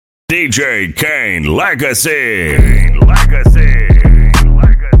DJ Kane Legacy. Kane Legacy.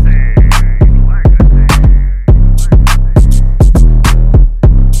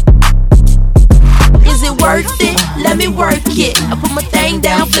 Worth it, let me work it. I put my thing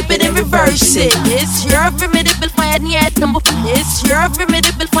down, flip it and reverse it. It's your formidable plan, yeah, number. It's your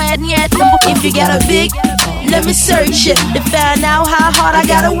formidable plan, yeah, number. If you got a big, let me search it to find out how hard I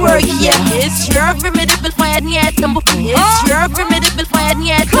gotta work, yeah. It's your formidable plan, yeah, number. It's your formidable plan,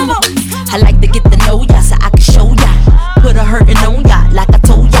 yeah, number. I like to get to know ya so I can show ya. Put a hurtin' on ya like I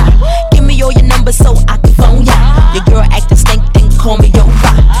told ya. Give me all your numbers so I can phone ya. Your girl actin' stink, then call me over.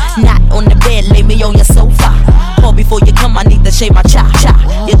 Not on the bed, lay me on your sofa. Call before you come, I need to shave my cha.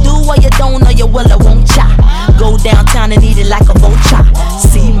 You do or you don't, or you will or won't cha. Go downtown and eat it like a vulture.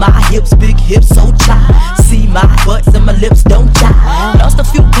 See my hips, big hips, so cha. See my butts and my lips, don't cha. Lost a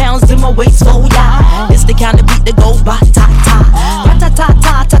few pounds in my waist, oh yeah. It's the kind of beat that go ba-ta-ta.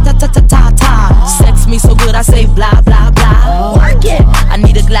 Ra-ta-ta-ta-ta-ta-ta-ta-ta. Sex me so good I say blah, blah, blah. Work it, I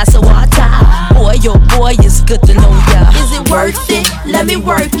need a glass of water. Boy, your boy, it's good to know ya. Is it worth it? Let me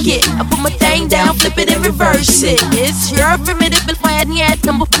work it. I put my thing down, flip it and reverse it. It's your formidable plan, yeah,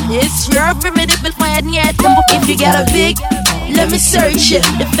 number. It's your formidable plan, yeah, number. If you got a big, let me search it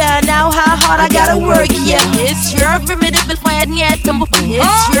to find out how hard I gotta work, yeah. It's your formidable plan, yeah, number.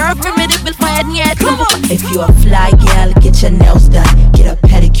 It's your formidable plan, yeah, number. If you're a fly gal, get your nails done, get a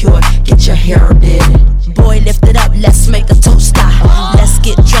pedicure, get your hair did. Boy, lift it up, let's make a toaster. Let's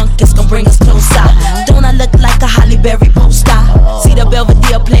get drunk, it's gonna bring us closer. Don't I look like a Holly Berry poster? See the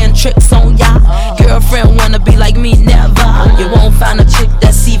Belvedere playing tricks on ya. Girlfriend wanna be like me, never. You won't find a chick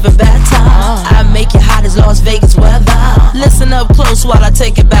that's even better. I make it hot as Las Vegas weather. Listen up close while I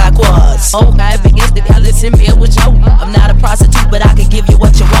take it backwards. Okay, begins to listen me with you. I'm not a prostitute, but I can give you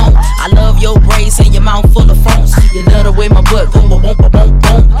what you want. I love your braids and your mouth full of phones. You love the way my butt go, boom, boom, boom,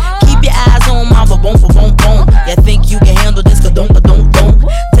 boom. Keep your eyes on my boom, boom, boom, boom. You think you can handle this? Don't.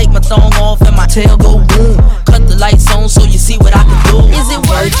 Take my thong off and my tail go boom. Cut the lights on so you see what I can do. Is it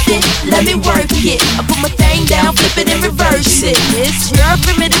worth it? Let me work it. I put my thing down, flip it and reverse it. It's your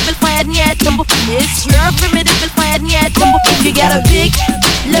formidable plan, yeah, number. It's your formidable plan, yeah, number. If you got a big,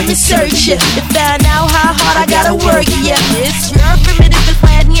 let me search it to find out how hard I gotta work, yeah. It's your formidable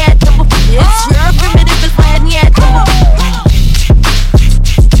plan, yeah, number. It's your formidable plan, yeah, number.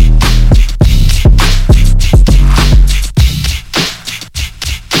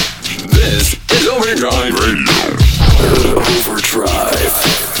 This is Overdrive Radio. Overdrive.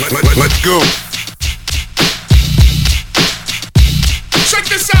 Let's go. Check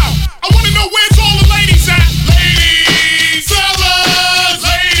this out. I want to know where's all the ladies at. Ladies, fellas,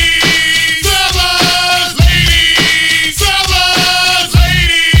 ladies, fellas, ladies, fellas,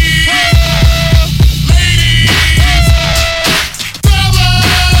 ladies, ladies, fellas,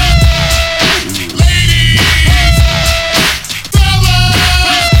 ladies, fellas,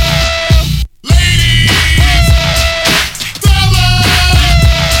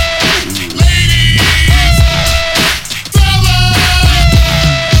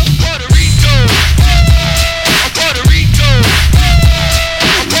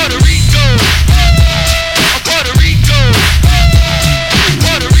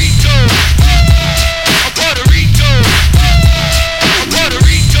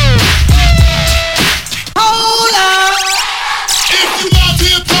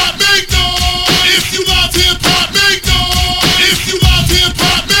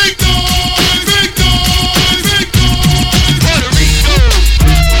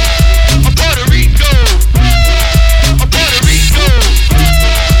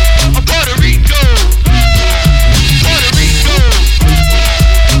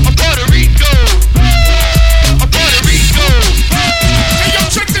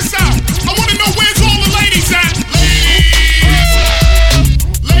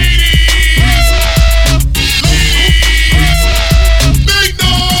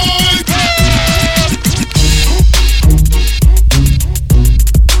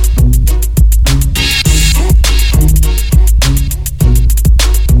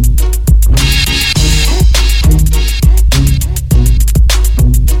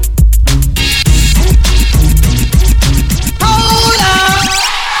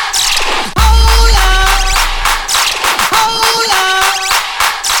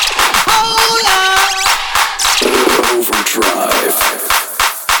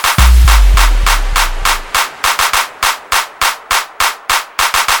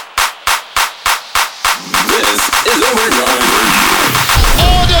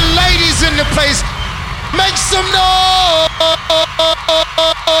 All the ladies in the place, make some noise.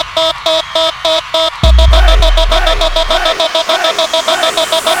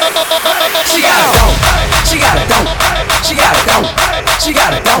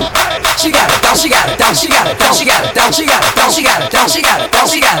 don't, she got it, don't, she got it, don't, she got it, don't, she got it, don't, she got it, don't, she got it, don't,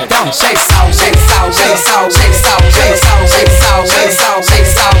 she got it, don't. Shake it out, shake it out, shake it out, shake it out, shake it out, shake it out, shake it out, shake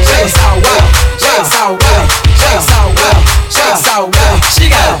it out, shake it out, well, shake it out, well, shake it out, well, shake it out, well. She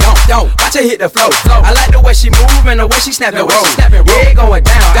got it, don't, watch her hit the flow. I like the way she move and the way she snap and roll. Yeah, it going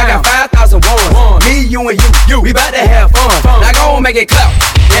down. I got 5,000 ones. Me, you, and you. We bout to have fun. Now go and make it clap.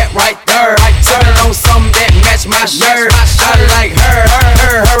 That right there. Sippin' on something that match my shirt. I like her.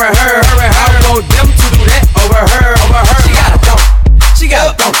 I want them to do that over her. She got a don't. She got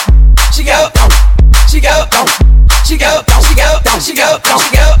a don't. She got a don't. She got a don't. She got a don't. She got a don't. She got a don't.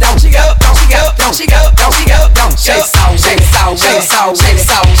 She got a don't. She got a don't. She got a don't. She got a don't. She got a don't. Shake it out, shake it out, shake it out, shake it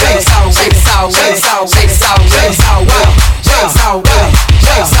out, shake it out, shake it out, shake it out, shake it out, shake it out, well, shake it out, well,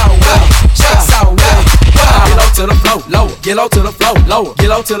 shake it out, well, shake it out, well. Get low to the flow, lower. Get low to the flow, lower. Get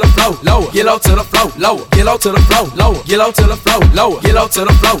low to the flow, lower. Get low to the flow, lower. Get low to the flow, lower. Get low to the flow, lower. Get low to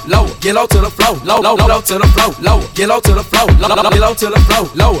the flow, lower. Get low to the flow, low, low to the flow, lower. Get low to the flow, get low to the flow,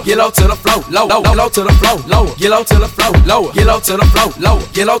 lower. Get low to the flow, low, low to the flow, lower. Get low to the flow, lower. Get low to the flow, lower.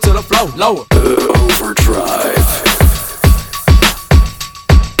 Get low to the flow, lower. Overdrive.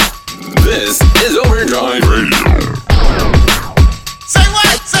 This is Overdrive Radio. Say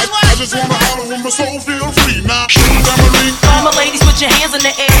what? Say what? I just wanna holler when my soul feel free now. All my ladies, put your hands in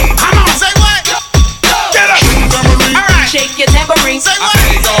the air. Come on. Say what? Get up. Alright. Shake your tambourine. Say what?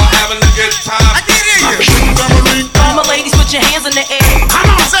 I y'all having a good time. I did hear you. All my ladies, put your hands in the air. Come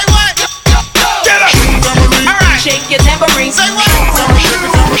on. Say what? Get up. Alright. Shake your tambourine. Say what?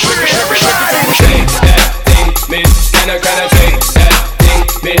 Shake that thing, miss, and I gotta shake that thing,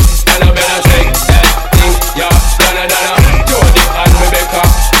 miss, and I better shake that thing, yeah, donna, Jody and Rebecca,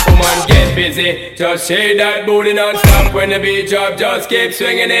 woman get busy, just shake that booty non-stop, when the beat drop, just keep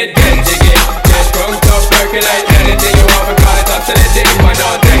swinging it, get jiggy, get drunk up, percolate anything you want, because it's oscillating, but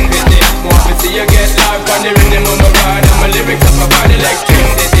don't take pity, want to see you get live on the rhythm of my ride, and my lyrics up about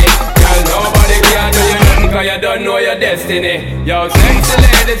electricity, girl, nobody can do you nothing, cause you don't know your destiny, yo, sexy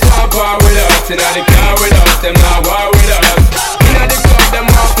ladies want war with us, inna the car with us, them not war with us, inna the club, them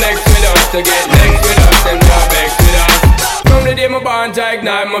want flex with us, to get next with us, them not vex with us, from the day my bond, I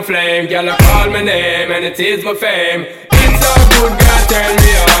ignite my flame, girl, I call my name, and it is my fame, it's so good, girl, turn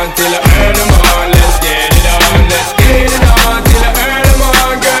me on, till I earn them on, let's get it on, let's get it on, till I earn them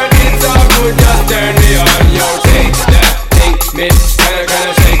on, girl, it's so good, just turn me on, yo, shake that thing, miss, can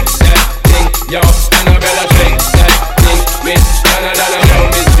I shake that thing, yo, and I better shake that thing, miss, donna, yo,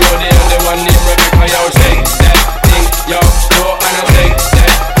 miss Jody, and the one named Rebecca, yo, shake that thing, yo, and I shake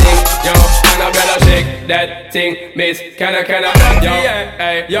that thing, yo, and I better shake that thing, miss, can I, yo,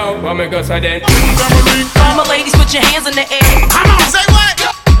 hey, yo, what me go say then? All my ladies, put your hands in the air. Come on. Say what?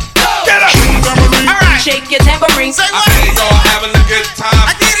 Get up. Alright. Shake your tambourine. Say what? I y'all having a good time.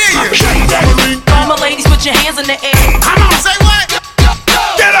 I did hear you. All my ladies, put your hands in the air. Come on. Say what?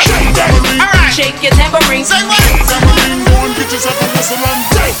 Get up. Alright. Shake your tambourine. Say what? Tambourine, go and get yourself a whistle and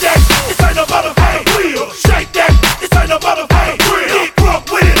shake that. It's ain't no motherfucking wheel. Shake that. It's ain't no motherfucking wheel. Get drunk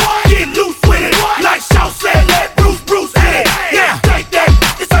with it. Get loose with it. Like Shaw said, let Bruce hit it. Yeah. Shake that.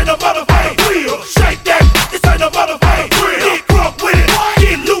 It's ain't no motherfucking wheel. Shake that. It's ain't no motherfucking wheel. Get drunk with it.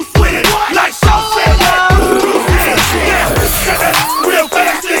 Get loose with it. Like Shaw said, let Bruce hit it. Yeah. Shake that real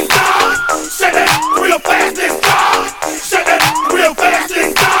fast and down. Shake that real fast and down. Shake that real fast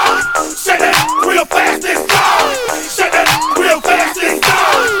and down. Shake that real fast and down. Shake that real fast and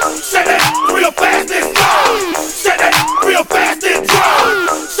down. Shake that real fast and down. Shake that real fast and down.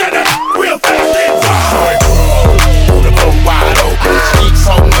 Shake that real fast and down. The boat wide open, speak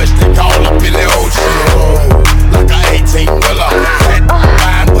so much they call up in the ocean. Like a 18-wheeler, had to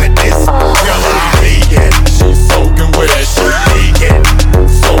ride with this girl I'm vegan. She's soaking wet, she's vegan,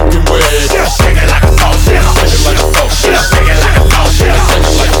 soaking wet. She'll shake it like a salt, she'll shake it like a salt, she'll shake it like a salt, she'll shake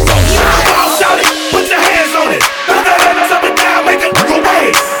it like a salt. Come on, shout it, put your hands on it. Bounce that ass up and down, make it go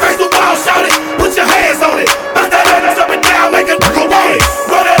away. Face the wall, shout it, put your hands on it. Bounce that ass up and down, make it go away.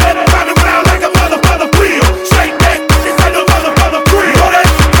 Roll that ass round and round like a mother wheel. Shake that, it's like a mother wheel. Roll that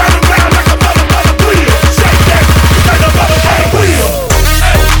round and round like a mother wheel. Shake that, it's like a mother wheel.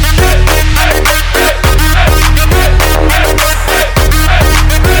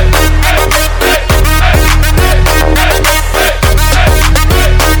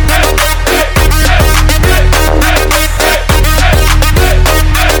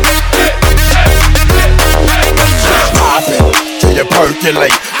 Till you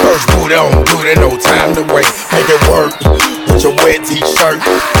percolate. First booty on duty, no time to wait. Make it work with your wet t-shirt.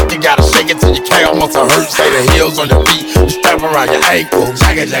 You gotta shake it till your calf muscle hurt. Say the heels on your feet, strap around your ankle.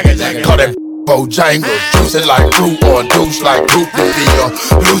 Call that Bojangles. Juice it like fruit or douche like Goop the deal.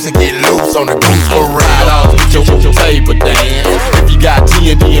 Lose and get loose on the goose for ride off. Get your table dance. If you got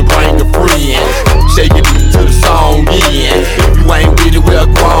TNT and bring a friend, shake it to the song in. If you ain't with it,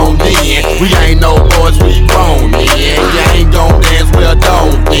 well grown then. We ain't no boys, we grown then. You ain't gon' dance, well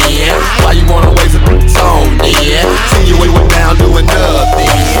don't then. Why you wanna waste a song then? See you way down doing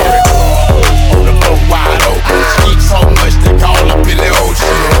nothing. On the floor wide open. She eat so much they call her Billy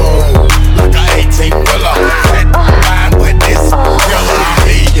Ocean. Like a 18-wheeler. Fine with this girl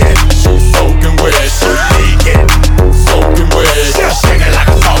leaking. She's soaking wet, she leaking. Soaking wet. Shake it like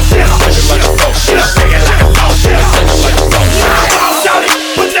a salt. Shake it like a salt. Shake it like a salt. Shake it like a salt.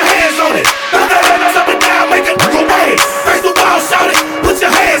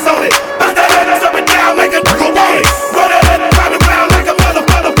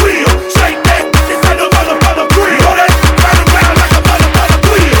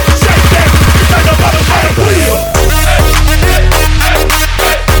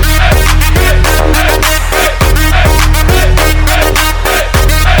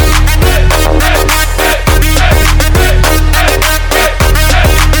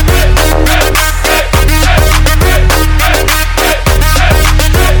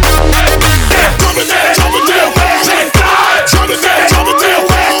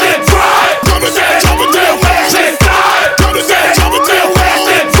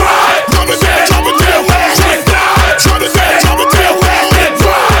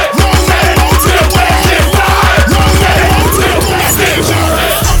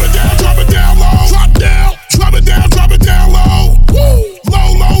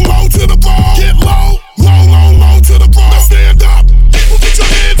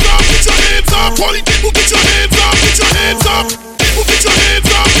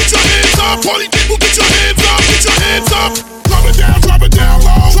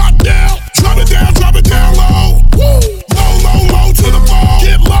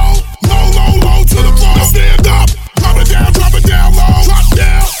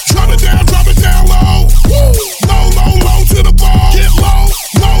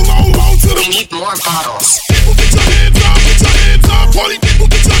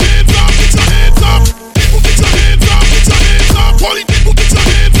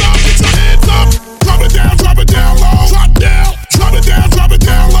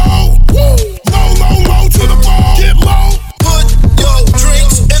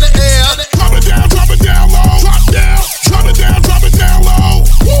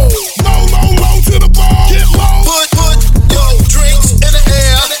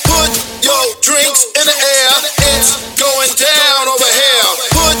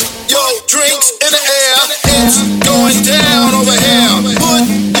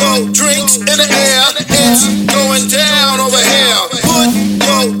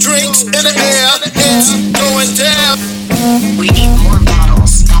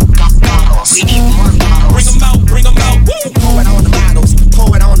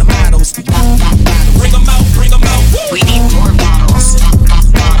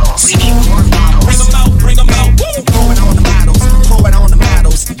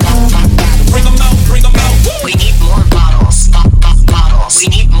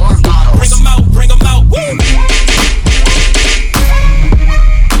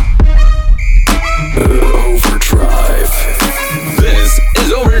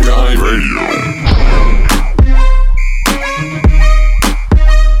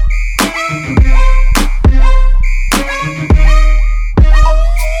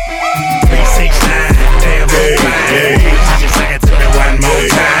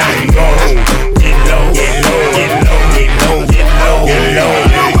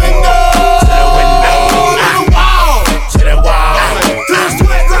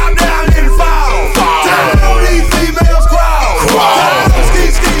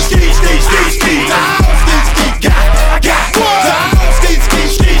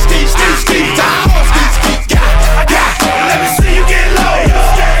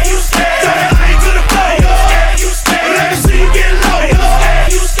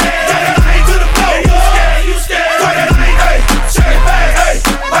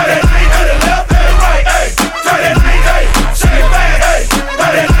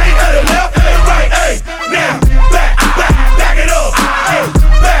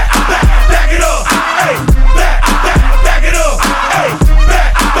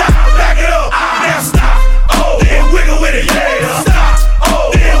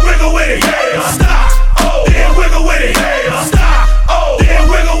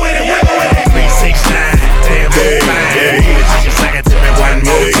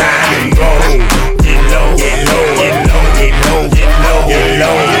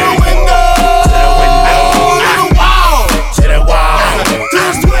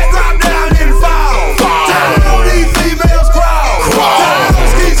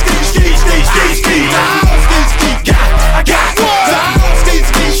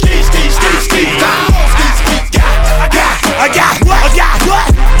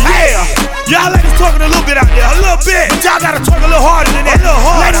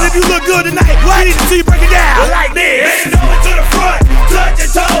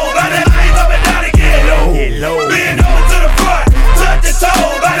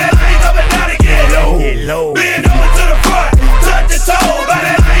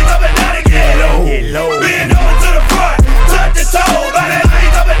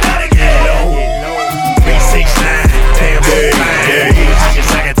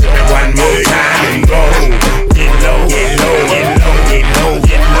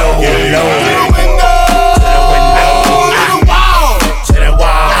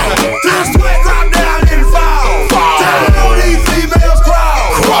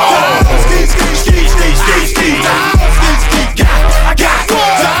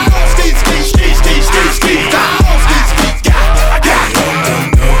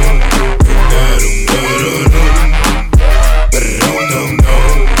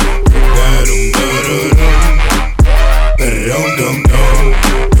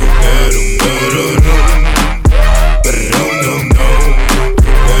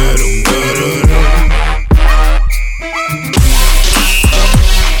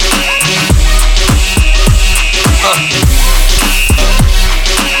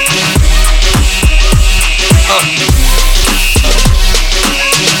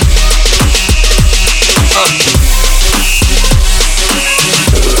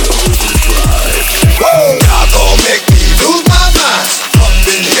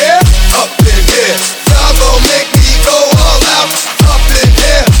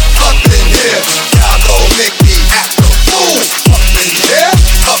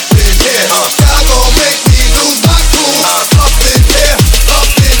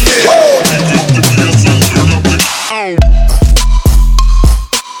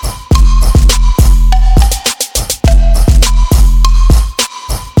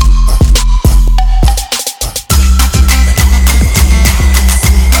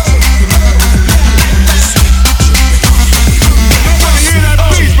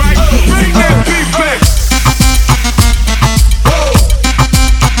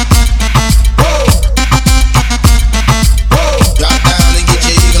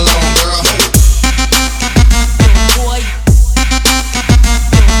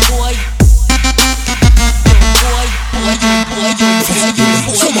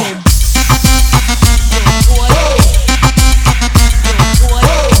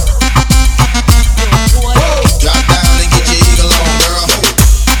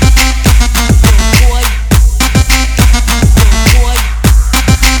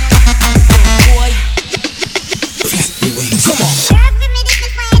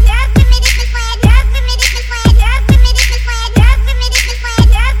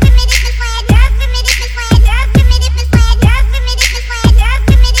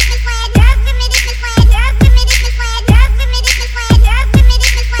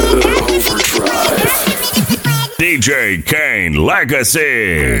 DJ Kane Legacy.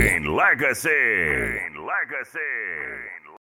 Kane Legacy. Kane Legacy.